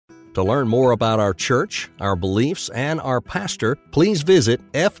To learn more about our church, our beliefs, and our pastor, please visit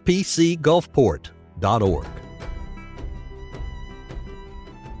fpcgulfport.org.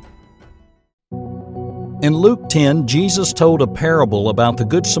 In Luke 10, Jesus told a parable about the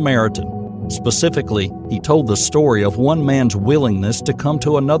Good Samaritan. Specifically, he told the story of one man's willingness to come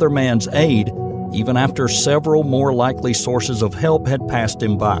to another man's aid, even after several more likely sources of help had passed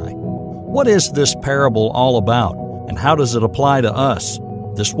him by. What is this parable all about, and how does it apply to us?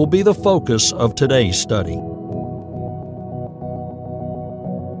 This will be the focus of today's study.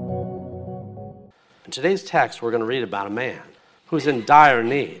 In today's text, we're going to read about a man who's in dire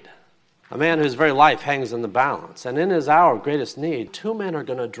need, a man whose very life hangs in the balance. And in his hour of greatest need, two men are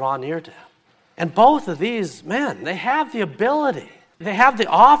going to draw near to him. And both of these men, they have the ability, they have the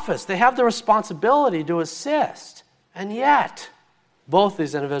office, they have the responsibility to assist. And yet, both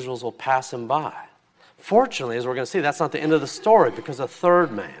these individuals will pass him by. Fortunately, as we're going to see, that's not the end of the story, because a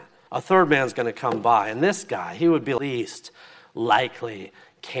third man's going to come by. And this guy, he would be the least likely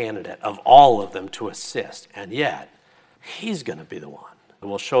candidate of all of them to assist. And yet, he's going to be the one who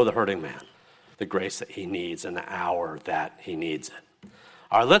will show the hurting man the grace that he needs in the hour that he needs it.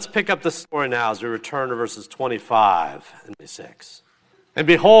 All right, let's pick up the story now as we return to verses 25 and 26. And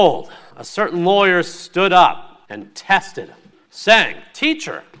behold, a certain lawyer stood up and tested him, saying,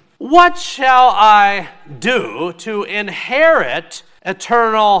 "Teacher, what shall I do to inherit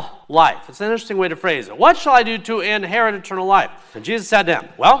eternal life?" It's an interesting way to phrase it. What shall I do to inherit eternal life? And Jesus said to him,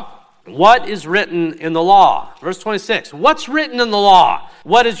 "Well, what is written in the law?" Verse 26, what's written in the law?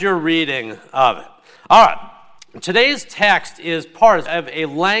 What is your reading of it? All right, today's text is part of a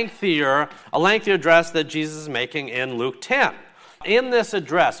lengthier address that Jesus is making in Luke 10. In this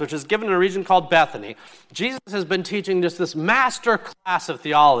address, which is given in a region called Bethany, Jesus has been teaching just this master class of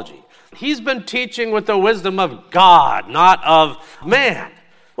theology. He's been teaching with the wisdom of God, not of man.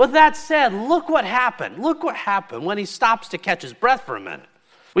 With that said, look what happened. Look what happened when he stops to catch his breath for a minute.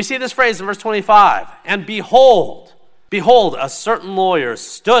 We see this phrase in verse 25, and behold, a certain lawyer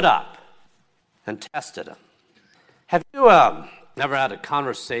stood up and tested him. Have you never had a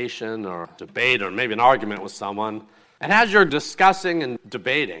conversation or debate or maybe an argument with someone, and as you're discussing and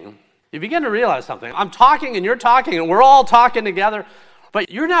debating, you begin to realize something. I'm talking and you're talking and we're all talking together,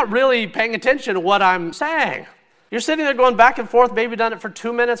 but you're not really paying attention to what I'm saying. You're sitting there going back and forth, maybe done it for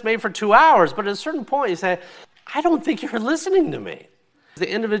 2 minutes, maybe for 2 hours, but at a certain point you say, I don't think you're listening to me. The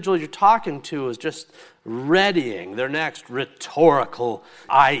individual you're talking to is just readying their next rhetorical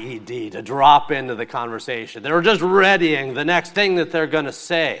IED to drop into the conversation. They're just readying the next thing that they're going to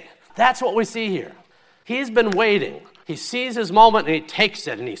say. That's what we see here. He's been waiting. He sees his moment and he takes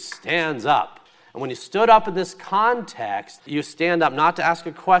it and he stands up. And when you stood up in this context, you stand up not to ask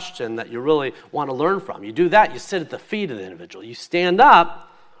a question that you really want to learn from. You do that, you sit at the feet of the individual. You stand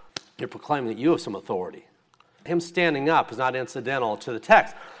up, you're proclaiming that you have some authority. Him standing up is not incidental to the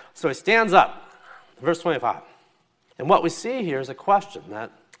text. So he stands up. Verse 25. And what we see here is a question that,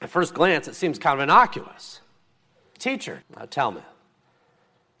 at first glance, it seems kind of innocuous. Teacher, now tell me,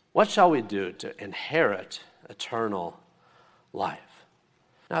 what shall we do to inherit eternal life?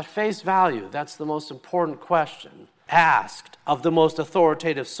 Now, at face value, that's the most important question asked of the most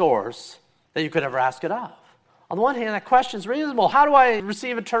authoritative source that you could ever ask it of. On the one hand, that question is reasonable. How do I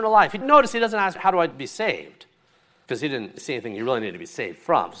receive eternal life? Notice he doesn't ask, how do I be saved? Because he didn't see anything you really need to be saved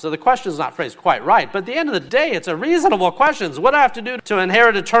from. So the question is not phrased quite right. But at the end of the day, it's a reasonable question. What do I have to do to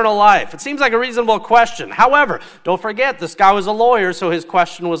inherit eternal life? It seems like a reasonable question. However, don't forget, this guy was a lawyer, so his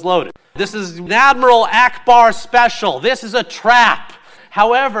question was loaded. This is an Admiral Akbar special. This is a trap.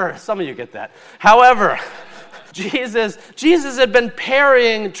 However, some of you get that. However, Jesus had been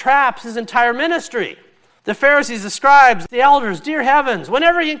parrying traps his entire ministry. The Pharisees, the scribes, the elders, dear heavens,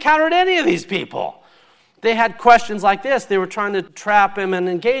 whenever he encountered any of these people, they had questions like this. They were trying to trap him and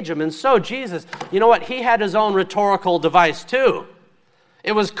engage him. And so Jesus, you know what? He had his own rhetorical device too.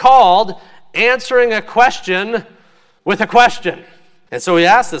 It was called answering a question with a question. And so he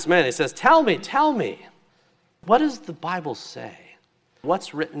asked this man, he says, tell me, what does the Bible say?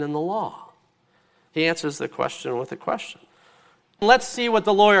 What's written in the law? He answers the question with a question. Let's see what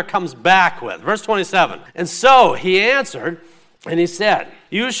the lawyer comes back with. Verse 27. And so he answered, and he said,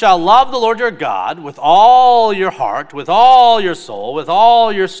 you shall love the Lord your God with all your heart, with all your soul, with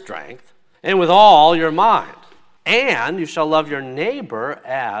all your strength, and with all your mind. And you shall love your neighbor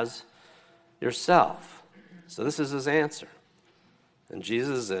as yourself. So this is his answer. And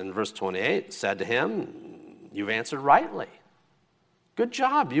Jesus, in verse 28, said to him, you've answered rightly. Good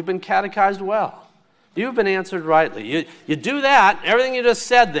job. You've been catechized well. You've been answered rightly. You do that, everything you just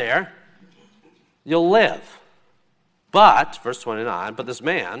said there, you'll live. But, verse 29, but this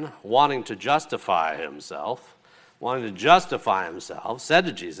man, wanting to justify himself, said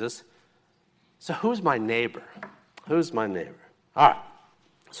to Jesus, so who's my neighbor? Who's my neighbor? All right.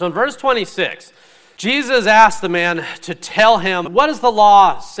 So in verse 26, Jesus asked the man to tell him, what does the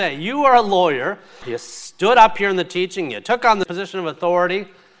law say? You are a lawyer. You stood up here in the teaching. You took on the position of authority.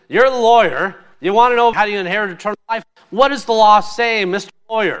 You're a lawyer. You want to know how do you inherit eternal life? What does the law say, Mr.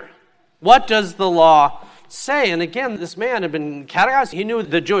 Lawyer? What does the law say? And again, this man had been catechized. He knew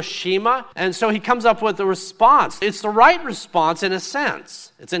the Jewish Shema, and so he comes up with a response. It's the right response in a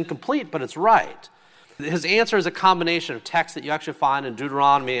sense. It's incomplete, but it's right. His answer is a combination of texts that you actually find in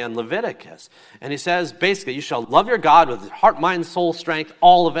Deuteronomy and Leviticus. And he says, basically, you shall love your God with heart, mind, soul, strength,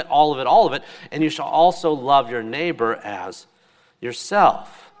 all of it, all of it, all of it. And you shall also love your neighbor as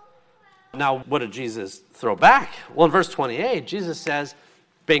yourself. Now, what did Jesus throw back? Well, in verse 28, Jesus says,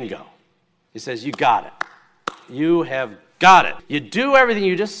 bingo. He says, you got it. You have got it. You do everything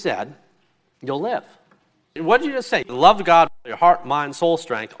you just said, you'll live. What did you just say? Love God with your heart, mind, soul,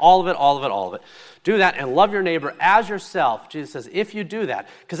 strength, all of it, all of it, all of it. Do that and love your neighbor as yourself. Jesus says, if you do that,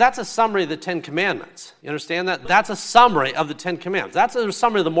 because that's a summary of the Ten Commandments. You understand that? That's a summary of the Ten Commandments. That's a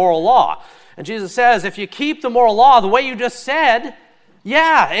summary of the moral law. And Jesus says, if you keep the moral law the way you just said,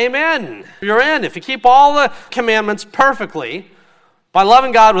 yeah, amen, you're in. If you keep all the commandments perfectly, by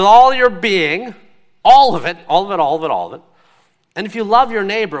loving God with all your being, all of it, all of it, all of it, all of it, and if you love your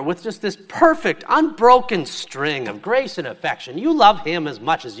neighbor with just this perfect, unbroken string of grace and affection, you love him as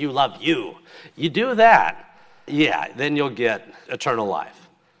much as you love you. You do that, yeah, then you'll get eternal life.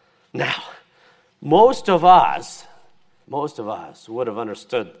 Now, most of us would have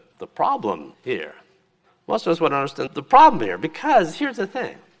understood the problem here. Most of us would understand the problem here because here's the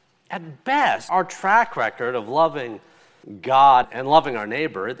thing. At best, our track record of loving God and loving our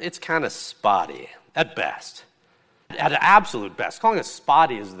neighbor, it's kind of spotty at best. At absolute best. Calling it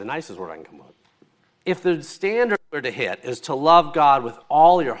spotty is the nicest word I can come up with. If the standard we're to hit is to love God with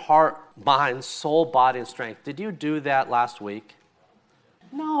all your heart, mind, soul, body, and strength, did you do that last week?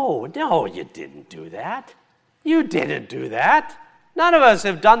 No, you didn't do that. You didn't do that. None of us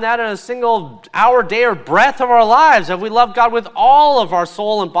have done that in a single hour, day, or breath of our lives. Have we loved God with all of our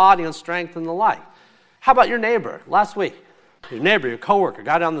soul and body and strength and the like? How about your neighbor last week? Your neighbor, your coworker,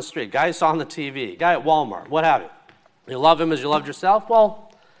 guy down the street, guy you saw on the TV, guy at Walmart, what have you. You love him as you loved yourself?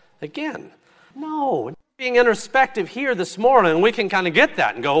 Well, again, no. Being introspective here this morning, we can kind of get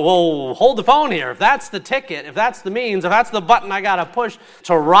that and go, well, hold the phone here. If that's the ticket, if that's the means, if that's the button I got to push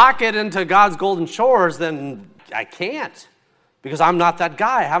to rocket into God's golden shores, then I can't because I'm not that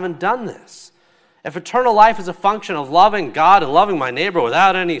guy. I haven't done this. If eternal life is a function of loving God and loving my neighbor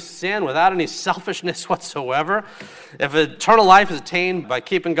without any sin, without any selfishness whatsoever, if eternal life is attained by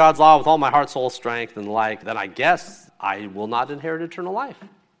keeping God's law with all my heart, soul, strength, and the like, then I guess I will not inherit eternal life.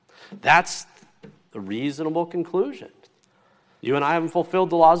 That's the reasonable conclusion. You and I haven't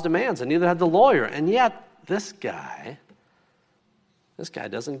fulfilled the law's demands, and neither had the lawyer. And yet, this guy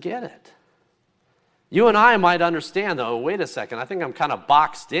doesn't get it. You and I might understand, though, wait a second, I think I'm kind of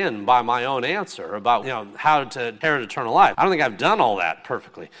boxed in by my own answer about how to inherit eternal life. I don't think I've done all that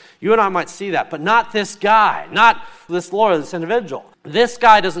perfectly. You and I might see that, but not this guy, not this lawyer, this individual. This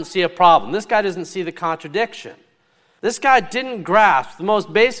guy doesn't see a problem. This guy doesn't see the contradiction. This guy didn't grasp the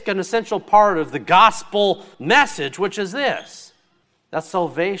most basic and essential part of the gospel message, which is this, that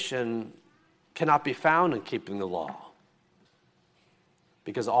salvation cannot be found in keeping the law,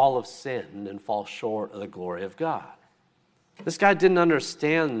 because all have sinned and fall short of the glory of God. This guy didn't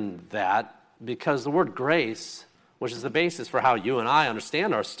understand that because the word grace, which is the basis for how you and I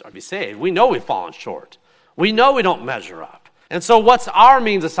understand our to be saved, we know we've fallen short. We know we don't measure up. And so what's our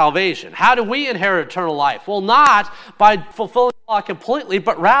means of salvation? How do we inherit eternal life? Well, not by fulfilling the law completely,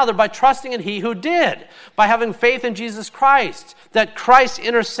 but rather by trusting in He who did, by having faith in Jesus Christ, that Christ's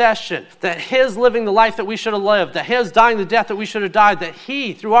intercession, that His living the life that we should have lived, that His dying the death that we should have died, that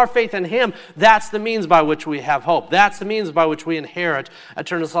He, through our faith in Him, that's the means by which we have hope. That's the means by which we inherit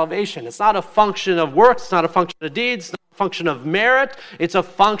eternal salvation. It's not a function of works, it's not a function of deeds, it's not a function of merit, it's a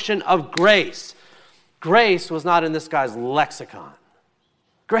function of grace. Grace was not in this guy's lexicon.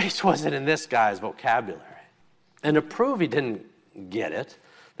 Grace wasn't in this guy's vocabulary. And to prove he didn't get it,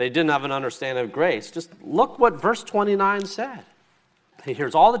 they didn't have an understanding of grace, just look what verse 29 said. He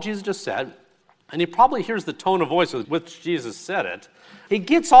hears all that Jesus just said, and he probably hears the tone of voice with which Jesus said it. He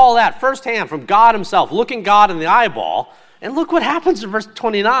gets all that firsthand from God Himself, looking God in the eyeball, and look what happens in verse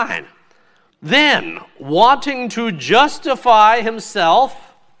 29. Then, wanting to justify himself,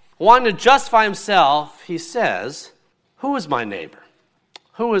 he says, who is my neighbor?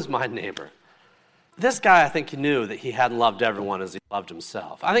 Who is my neighbor? This guy, I think he knew that he hadn't loved everyone as he loved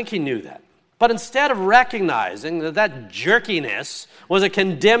himself. I think he knew that. But instead of recognizing that jerkiness was a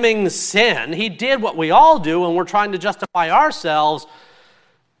condemning sin, he did what we all do when we're trying to justify ourselves.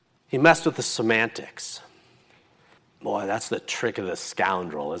 He messed with the semantics. Boy, that's the trick of the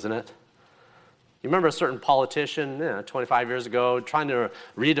scoundrel, isn't it? You remember a certain politician 25 years ago trying to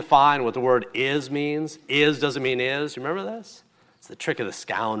redefine what the word is means? Is doesn't mean is. You remember this? It's the trick of the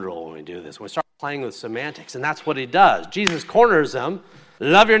scoundrel when we do this. We start playing with semantics, and that's what he does. Jesus corners him.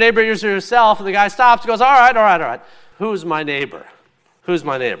 Love your neighbor as yourself. And the guy stops and goes, all right. Who's my neighbor? Who's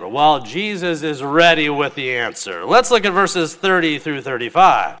my neighbor? Well, Jesus is ready with the answer. Let's look at verses 30 through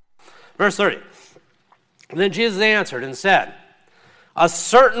 35. Verse 30. And then Jesus answered and said, a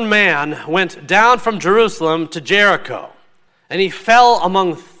certain man went down from Jerusalem to Jericho, and he fell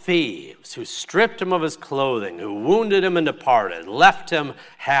among thieves, who stripped him of his clothing, who wounded him and departed, left him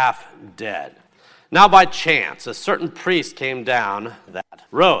half dead. Now by chance, a certain priest came down that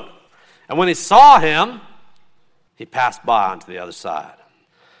road. And when he saw him, he passed by onto the other side.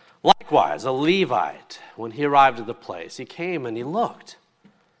 Likewise, a Levite, when he arrived at the place, he came and he looked.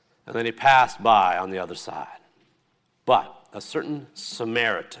 And then he passed by on the other side. But a certain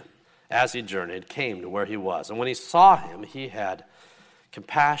Samaritan, as he journeyed, came to where he was. And when he saw him, he had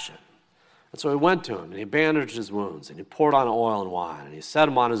compassion. And so he went to him, and he bandaged his wounds, and he poured on oil and wine, and he set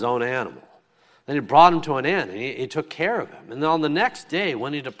him on his own animal. Then he brought him to an inn, and he took care of him. And then on the next day,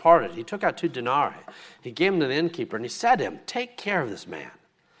 when he departed, he took out 2 denarii. He gave them to the innkeeper, and he said to him, take care of this man.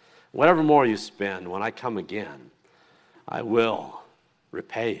 Whatever more you spend, when I come again, I will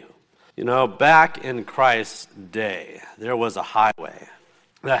repay you. You know, back in Christ's day, there was a highway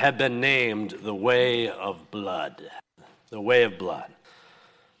that had been named the Way of Blood. The Way of Blood.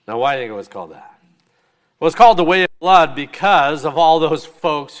 Now, why do you think it was called that? It was called the Way of Blood because of all those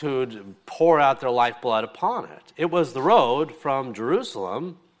folks who'd pour out their lifeblood upon it. It was the road from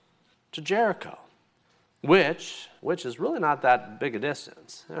Jerusalem to Jericho, which is really not that big a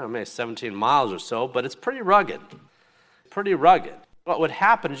distance. Maybe 17 miles or so, but it's pretty rugged. Pretty rugged. What would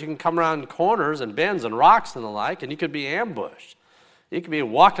happen is you can come around corners and bends and rocks and the like, and you could be ambushed. You could be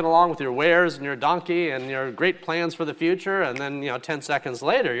walking along with your wares and your donkey and your great plans for the future, and then, 10 seconds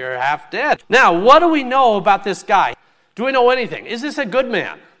later, you're half dead. Now, what do we know about this guy? Do we know anything? Is this a good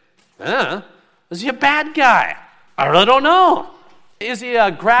man? Is he a bad guy? I really don't know. Is he a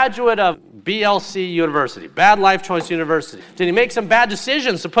graduate of BLC University, Bad Life Choice University? Did he make some bad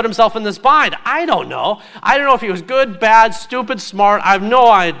decisions to put himself in this bind? I don't know. I don't know if he was good, bad, stupid, smart. I have no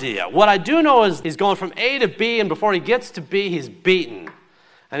idea. What I do know is he's going from A to B, and before he gets to B, he's beaten,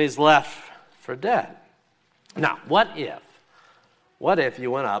 and he's left for dead. Now, what if you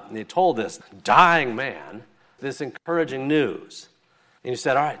went up and you told this dying man this encouraging news, and you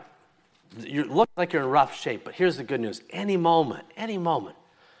said, all right, you look like you're in rough shape, but here's the good news. Any moment,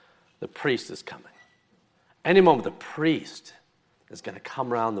 the priest is coming. Any moment, the priest is going to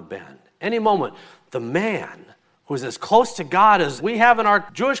come around the bend. Any moment, the man who's as close to God as we have in our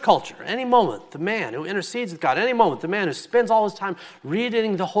Jewish culture. Any moment, the man who intercedes with God. Any moment, the man who spends all his time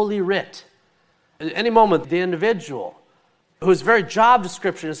reading the Holy Writ. Any moment, the individual whose very job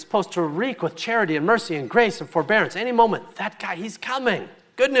description is supposed to reek with charity and mercy and grace and forbearance. Any moment, that guy, he's coming.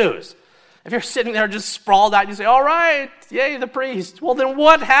 Good news. If you're sitting there just sprawled out, you say, all right, yay, the priest. Well, then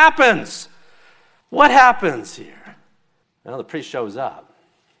what happens? What happens here? Well, the priest shows up,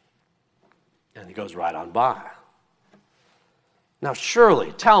 and he goes right on by. Now,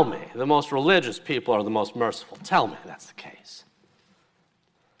 surely, tell me, the most religious people are the most merciful. Tell me that's the case.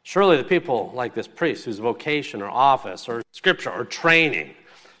 Surely the people like this priest, whose vocation or office or scripture or training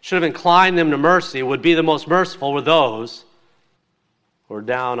should have inclined them to mercy, would be the most merciful with those who are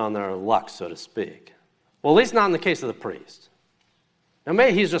down on their luck, so to speak. Well, at least not in the case of the priest. Now,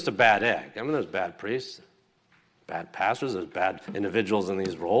 maybe he's just a bad egg. I mean, there's bad priests, bad pastors, there's bad individuals in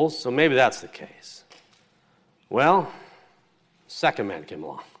these roles, so maybe that's the case. Well, the second man came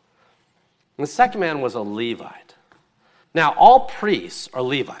along. And the second man was a Levite. Now, all priests are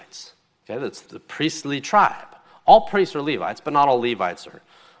Levites. Okay, that's the priestly tribe. All priests are Levites, but not all Levites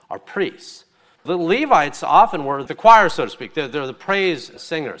are priests. The Levites often were the choir, so to speak. They're the praise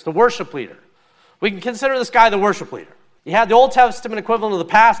singers, the worship leader. We can consider this guy the worship leader. You had the Old Testament equivalent of the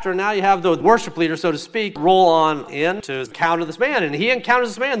pastor, and now you have the worship leader, so to speak, roll on in to encounter this man. And he encounters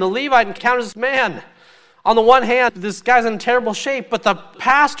this man. The Levite encounters this man. On the one hand, this guy's in terrible shape, but the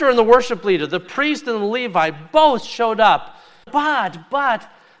pastor and the worship leader, the priest and the Levite, both showed up.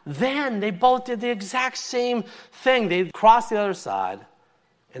 But then they both did the exact same thing. They crossed the other side,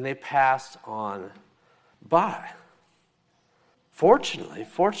 and they passed on by. Fortunately,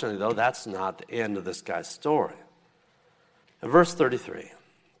 though, that's not the end of this guy's story. In verse 33,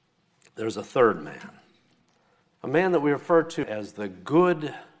 there's a third man, a man that we refer to as the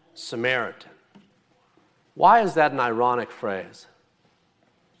Good Samaritan. Why is that an ironic phrase?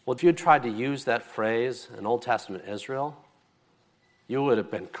 Well, if you had tried to use that phrase in Old Testament Israel, you would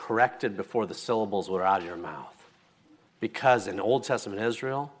have been corrected before the syllables were out of your mouth. Because in Old Testament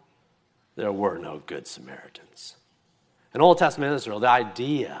Israel, there were no good Samaritans. In Old Testament Israel, the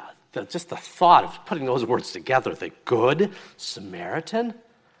idea, just the thought of putting those words together, the Good Samaritan,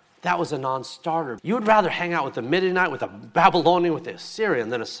 that was a non-starter. You would rather hang out with the Midianite, with a Babylonian, with the Assyrian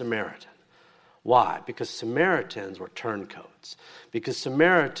than a Samaritan. Why? Because Samaritans were turncoats. Because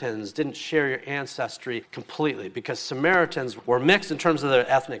Samaritans didn't share your ancestry completely. Because Samaritans were mixed in terms of their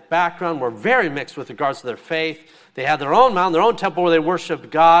ethnic background, were very mixed with regards to their faith. They had their own mountain, their own temple where they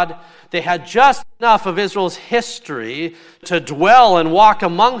worshiped God. They had just enough of Israel's history to dwell and walk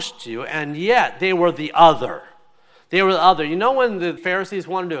amongst you, and yet they were the other. They were the other. You know when the Pharisees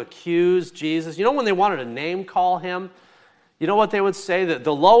wanted to accuse Jesus? You know when they wanted to name call him? You know what they would say? That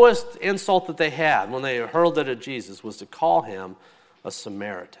the lowest insult that they had when they hurled it at Jesus was to call him a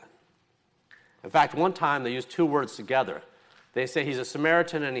Samaritan. In fact, one time they used two words together. They say he's a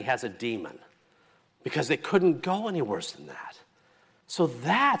Samaritan and he has a demon, because they couldn't go any worse than that. So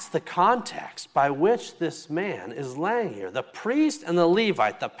that's the context by which this man is laying here. The priest and the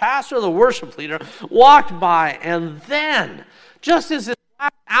Levite, the pastor, the worship leader, walked by, and then, just as his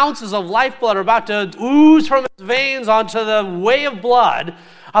last ounces of lifeblood are about to ooze from his veins onto the way of blood,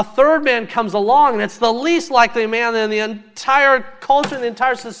 a third man comes along, and it's the least likely man in the entire culture, in the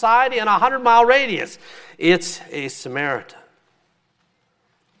entire society, in a 100-mile radius. It's a Samaritan.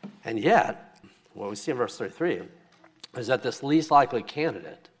 And yet, what we see in verse 33 is that this least likely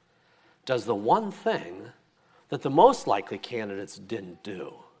candidate does the one thing that the most likely candidates didn't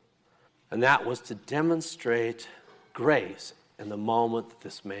do, and that was to demonstrate grace in the moment that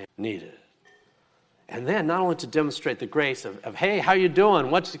this man needed it. And then not only to demonstrate the grace of hey, how you doing?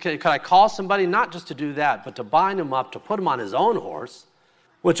 Could I call somebody? Not just to do that, but to bind him up, to put him on his own horse,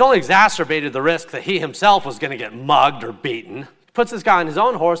 which only exacerbated the risk that he himself was going to get mugged or beaten. Puts this guy on his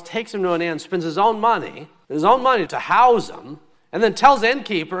own horse, takes him to an inn, spends his own money to house him, and then tells the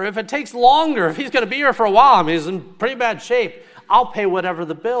innkeeper, if it takes longer, if he's going to be here for a while, I mean, he's in pretty bad shape, I'll pay whatever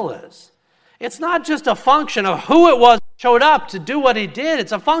the bill is. It's not just a function of who it was that showed up to do what he did.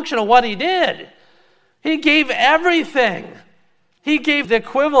 It's a function of what he did. He gave everything. He gave the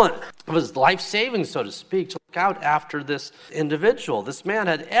equivalent of his life savings, so to speak, to look out after this individual. This man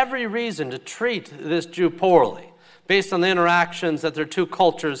had every reason to treat this Jew poorly, based on the interactions that their two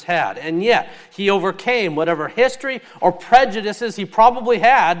cultures had. And yet, he overcame whatever history or prejudices he probably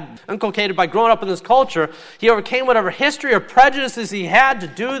had, inculcated by growing up in this culture. He overcame whatever history or prejudices he had to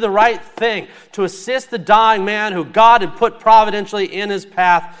do the right thing, to assist the dying man who God had put providentially in his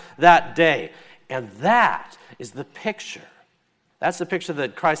path that day. And that is the picture. That's the picture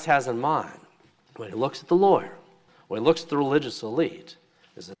that Christ has in mind when he looks at the lawyer, when he looks at the religious elite.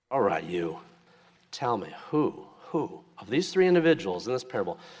 He says, all right, you, tell me who of these three individuals in this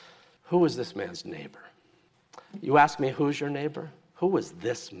parable, who was this man's neighbor? You ask me, who's your neighbor? Who was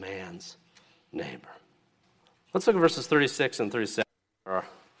this man's neighbor? Let's look at verses 36 and 37, our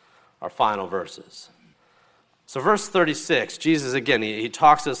final verses. So verse 36, Jesus again, he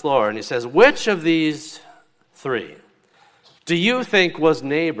talks to this lawyer and he says, which of these three do you think was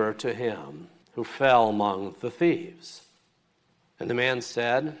neighbor to him who fell among the thieves? And the man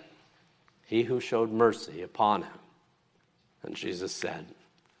said, he who showed mercy upon him. And Jesus said,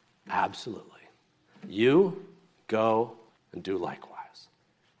 absolutely. You go and do likewise.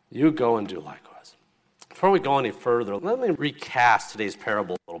 You go and do likewise. Before we go any further, let me recast today's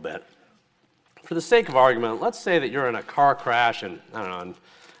parable a little bit. For the sake of argument, let's say that you're in a car crash in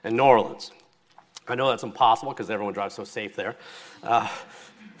New Orleans. I know that's impossible because everyone drives so safe there.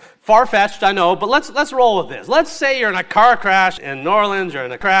 Far-fetched, I know, but let's roll with this. Let's say you're in a car crash in New Orleans, you're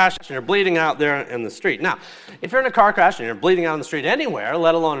in a crash, and you're bleeding out there in the street. Now, if you're in a car crash and you're bleeding out in the street anywhere,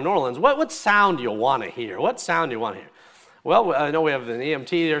 let alone in New Orleans, what sound do you want to hear? What sound do you want to hear? Well, I know we have an EMT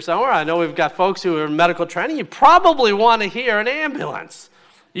there somewhere. I know we've got folks who are in medical training. You probably want to hear an ambulance.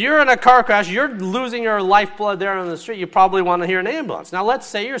 You're in a car crash, you're losing your lifeblood there on the street, you probably want to hear an ambulance. Now, let's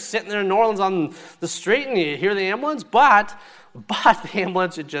say you're sitting there in New Orleans on the street and you hear the ambulance, but the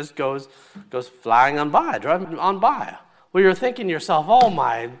ambulance, it just goes flying on by, driving on by. Well, you're thinking to yourself, oh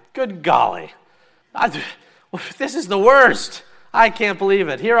my good golly, this is the worst. I can't believe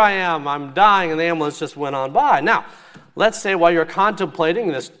it. Here I am, I'm dying, and the ambulance just went on by. Now, let's say while you're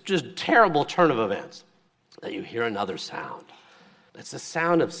contemplating this just terrible turn of events, that you hear another sound. It's the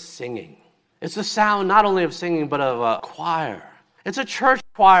sound of singing. It's the sound not only of singing, but of a choir. It's a church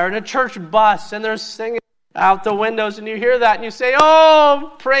choir and a church bus, and they're singing out the windows, and you hear that, and you say,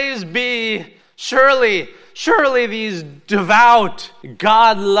 oh, praise be. Surely these devout,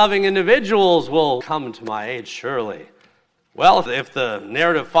 God-loving individuals will come to my aid, surely. Well, if the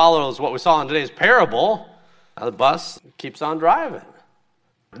narrative follows what we saw in today's parable, the bus keeps on driving.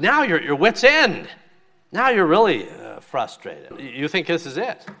 Now you're your wit's end. Now you're really frustrated. You think this is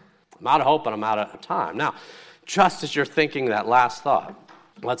it. I'm out of hope and I'm out of time. Now, just as you're thinking that last thought,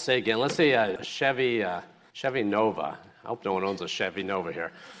 let's say a Chevy Nova. I hope no one owns a Chevy Nova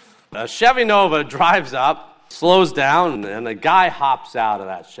here. A Chevy Nova drives up, slows down, and a guy hops out of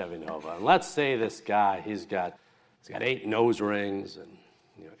that Chevy Nova. And let's say this guy, he's got 8 nose rings and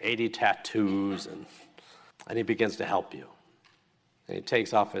 80 tattoos, and he begins to help you. And he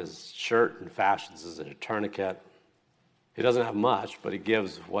takes off his shirt and fashions as a tourniquet. He doesn't have much, but he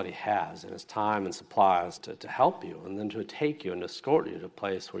gives what he has and his time and supplies to help you and then to take you and escort you to a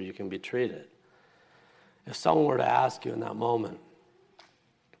place where you can be treated. If someone were to ask you in that moment,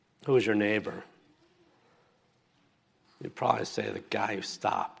 who is your neighbor? You'd probably say the guy who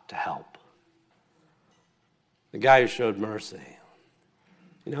stopped to help. The guy who showed mercy.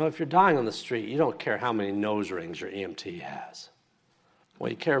 If you're dying on the street, you don't care how many nose rings your EMT has. What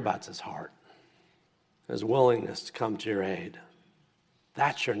you care about is his heart, his willingness to come to your aid.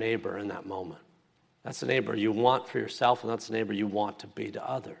 That's your neighbor in that moment. That's the neighbor you want for yourself, and that's the neighbor you want to be to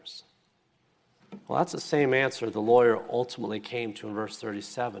others. Well, that's the same answer the lawyer ultimately came to in verse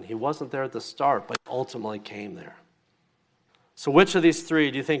 37. He wasn't there at the start, but ultimately came there. So which of these 3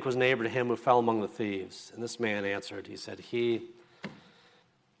 do you think was neighbor to him who fell among the thieves? And this man answered, he said, he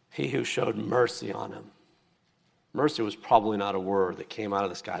who showed mercy on him. Mercy was probably not a word that came out of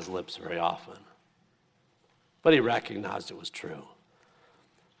this guy's lips very often. But he recognized it was true.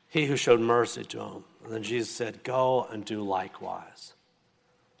 He who showed mercy to him. And then Jesus said, go and do likewise.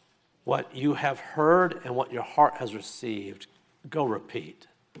 What you have heard and what your heart has received, go repeat.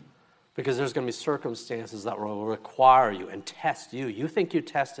 Because there's going to be circumstances that will require you and test you. You think you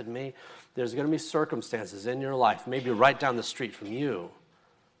tested me? There's going to be circumstances in your life, maybe right down the street from you,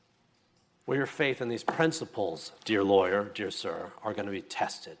 where your faith in these principles, dear lawyer, dear sir, are going to be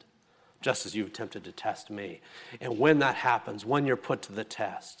tested, just as you've attempted to test me. And when that happens, when you're put to the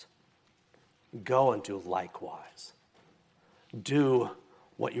test, go and do likewise. Do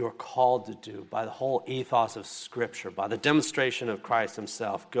what you are called to do by the whole ethos of Scripture, by the demonstration of Christ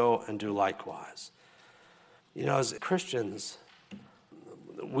himself. Go and do likewise. As Christians,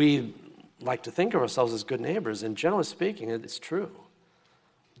 we like to think of ourselves as good neighbors, and generally speaking, it's true.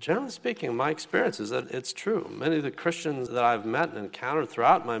 Generally speaking, my experience is that it's true. Many of the Christians that I've met and encountered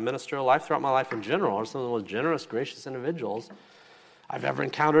throughout my ministerial life, throughout my life in general, are some of the most generous, gracious individuals I've ever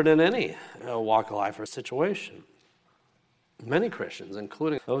encountered in any walk of life or situation. Many Christians,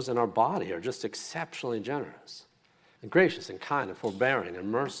 including those in our body, are just exceptionally generous and gracious and kind and forbearing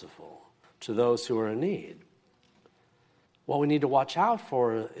and merciful to those who are in need. What we need to watch out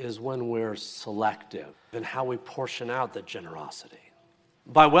for is when we're selective in how we portion out the generosity,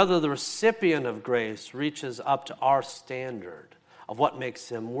 by whether the recipient of grace reaches up to our standard of what makes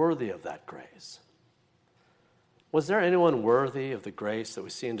him worthy of that grace. Was there anyone worthy of the grace that we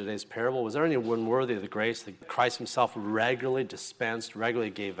see in today's parable? Was there anyone worthy of the grace that Christ himself regularly dispensed,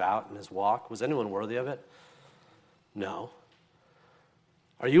 regularly gave out in his walk? Was anyone worthy of it? No.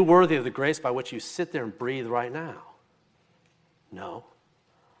 Are you worthy of the grace by which you sit there and breathe right now? No.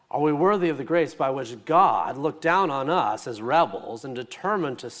 Are we worthy of the grace by which God looked down on us as rebels and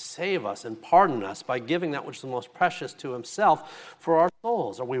determined to save us and pardon us by giving that which is the most precious to himself for our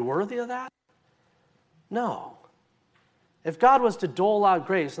souls? Are we worthy of that? No. If God was to dole out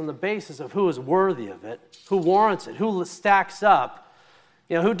grace on the basis of who is worthy of it, who warrants it, who stacks up,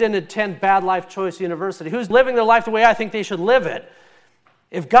 who didn't attend Bad Life Choice University, who's living their life the way I think they should live it,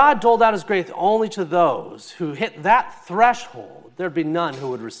 if God doled out his grace only to those who hit that threshold, there'd be none who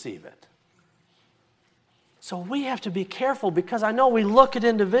would receive it. So we have to be careful, because I know we look at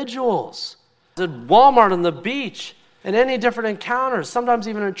individuals at Walmart, on the beach, in any different encounters, sometimes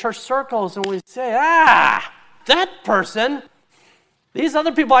even in church circles, and we say, that person, these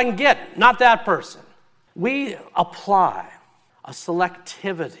other people I can get, not that person. We apply a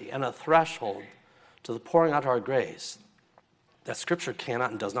selectivity and a threshold to the pouring out of our grace that Scripture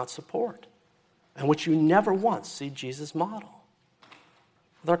cannot and does not support, and which you never once see Jesus model.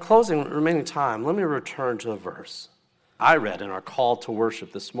 With our closing remaining time, let me return to a verse I read in our call to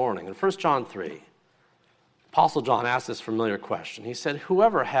worship this morning. In 1 John 3, Apostle John asked this familiar question. He said,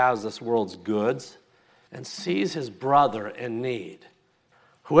 whoever has this world's goods and sees his brother in need,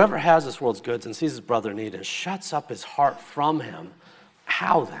 whoever has this world's goods and sees his brother in need and shuts up his heart from him,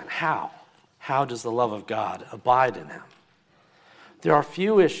 how then? How does the love of God abide in him? There are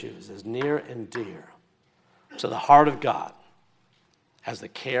few issues as near and dear to the heart of God as the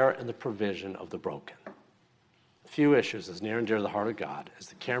care and the provision of the broken. Few issues as near and dear to the heart of God as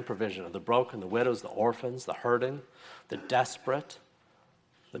the care and provision of the broken, the widows, the orphans, the hurting, the desperate,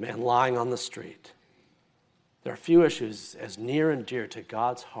 the man lying on the street. There are few issues as near and dear to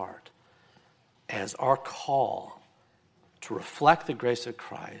God's heart as our call to reflect the grace of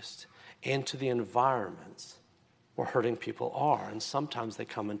Christ into the environments where hurting people are, and sometimes they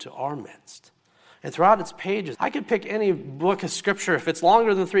come into our midst. And throughout its pages, I could pick any book of Scripture. If it's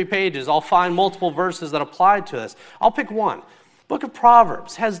longer than 3 pages, I'll find multiple verses that apply to this. I'll pick one. Book of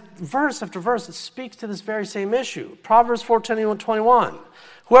Proverbs has verse after verse that speaks to this very same issue. Proverbs 4:21.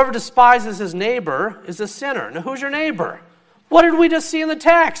 Whoever despises his neighbor is a sinner. Now, who's your neighbor? What did we just see in the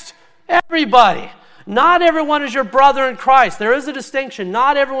text? Everybody. Not everyone is your brother in Christ. There is a distinction.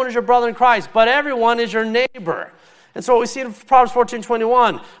 Not everyone is your brother in Christ, but everyone is your neighbor. And so what we see in Proverbs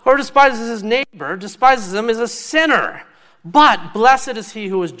 14:21, whoever despises his neighbor, despises him, is a sinner. But blessed is he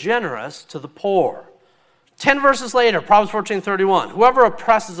who is generous to the poor. 10 verses later, Proverbs 14:31, whoever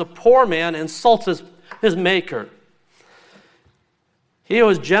oppresses a poor man insults his maker. He who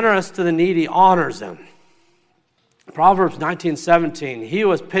is generous to the needy honors him. Proverbs 19:17, he who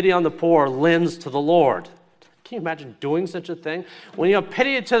has pity on the poor lends to the Lord. Can you imagine doing such a thing? When you have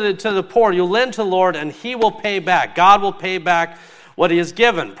pity to the poor, you lend to the Lord and he will pay back. God will pay back what he has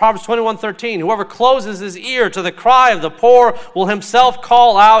given. Proverbs 21:13, whoever closes his ear to the cry of the poor will himself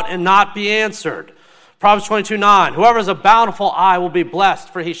call out and not be answered. Proverbs 22:9, whoever has a bountiful eye will be blessed,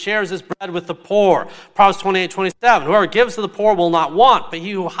 for he shares his bread with the poor. Proverbs 28:27, whoever gives to the poor will not want, but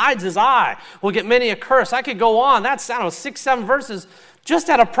he who hides his eye will get many a curse. I could go on. That's, 6, 7 verses just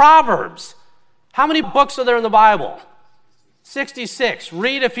out of Proverbs. How many books are there in the Bible? 66.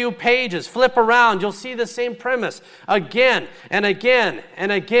 Read a few pages, flip around, you'll see the same premise again and again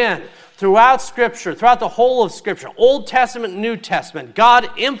and again. Throughout Scripture, throughout the whole of Scripture, Old Testament, New Testament, God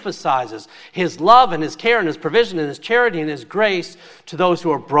emphasizes his love and his care and his provision and his charity and his grace to those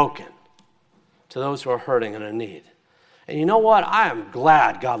who are broken, to those who are hurting and in need. And you know what? I am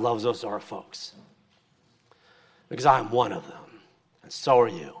glad God loves those sort of folks, because I am one of them, and so are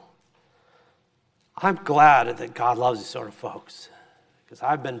you. I'm glad that God loves these sort of folks, because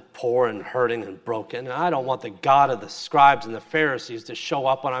I've been poor and hurting and broken, and I don't want the God of the scribes and the Pharisees to show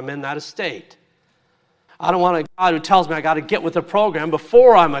up when I'm in that estate. I don't want a God who tells me I got to get with the program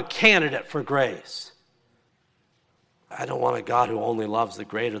before I'm a candidate for grace. I don't want a God who only loves the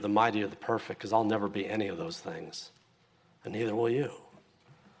great or the mighty or the perfect, because I'll never be any of those things, and neither will you.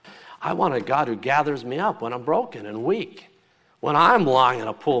 I want a God who gathers me up when I'm broken and weak, when I'm lying in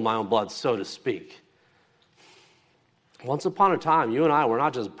a pool of my own blood, so to speak. Once upon a time, you and I were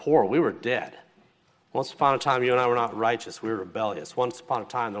not just poor, we were dead. Once upon a time, you and I were not righteous, we were rebellious. Once upon a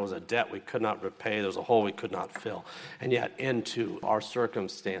time, there was a debt we could not repay, there was a hole we could not fill. And yet, into our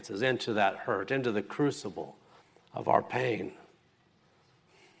circumstances, into that hurt, into the crucible of our pain,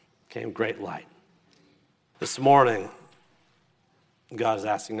 came great light. This morning, God is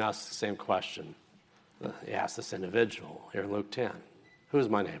asking us the same question. He asked this individual here in Luke 10, who is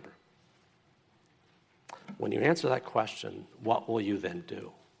my neighbor? When you answer that question, what will you then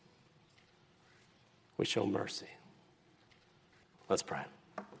do? We show mercy. Let's pray.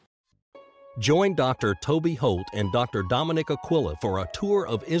 Join Dr. Toby Holt and Dr. Dominic Aquila for a tour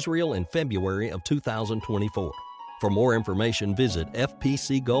of Israel in February of 2024. For more information, visit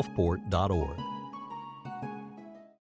fpcgulfport.org.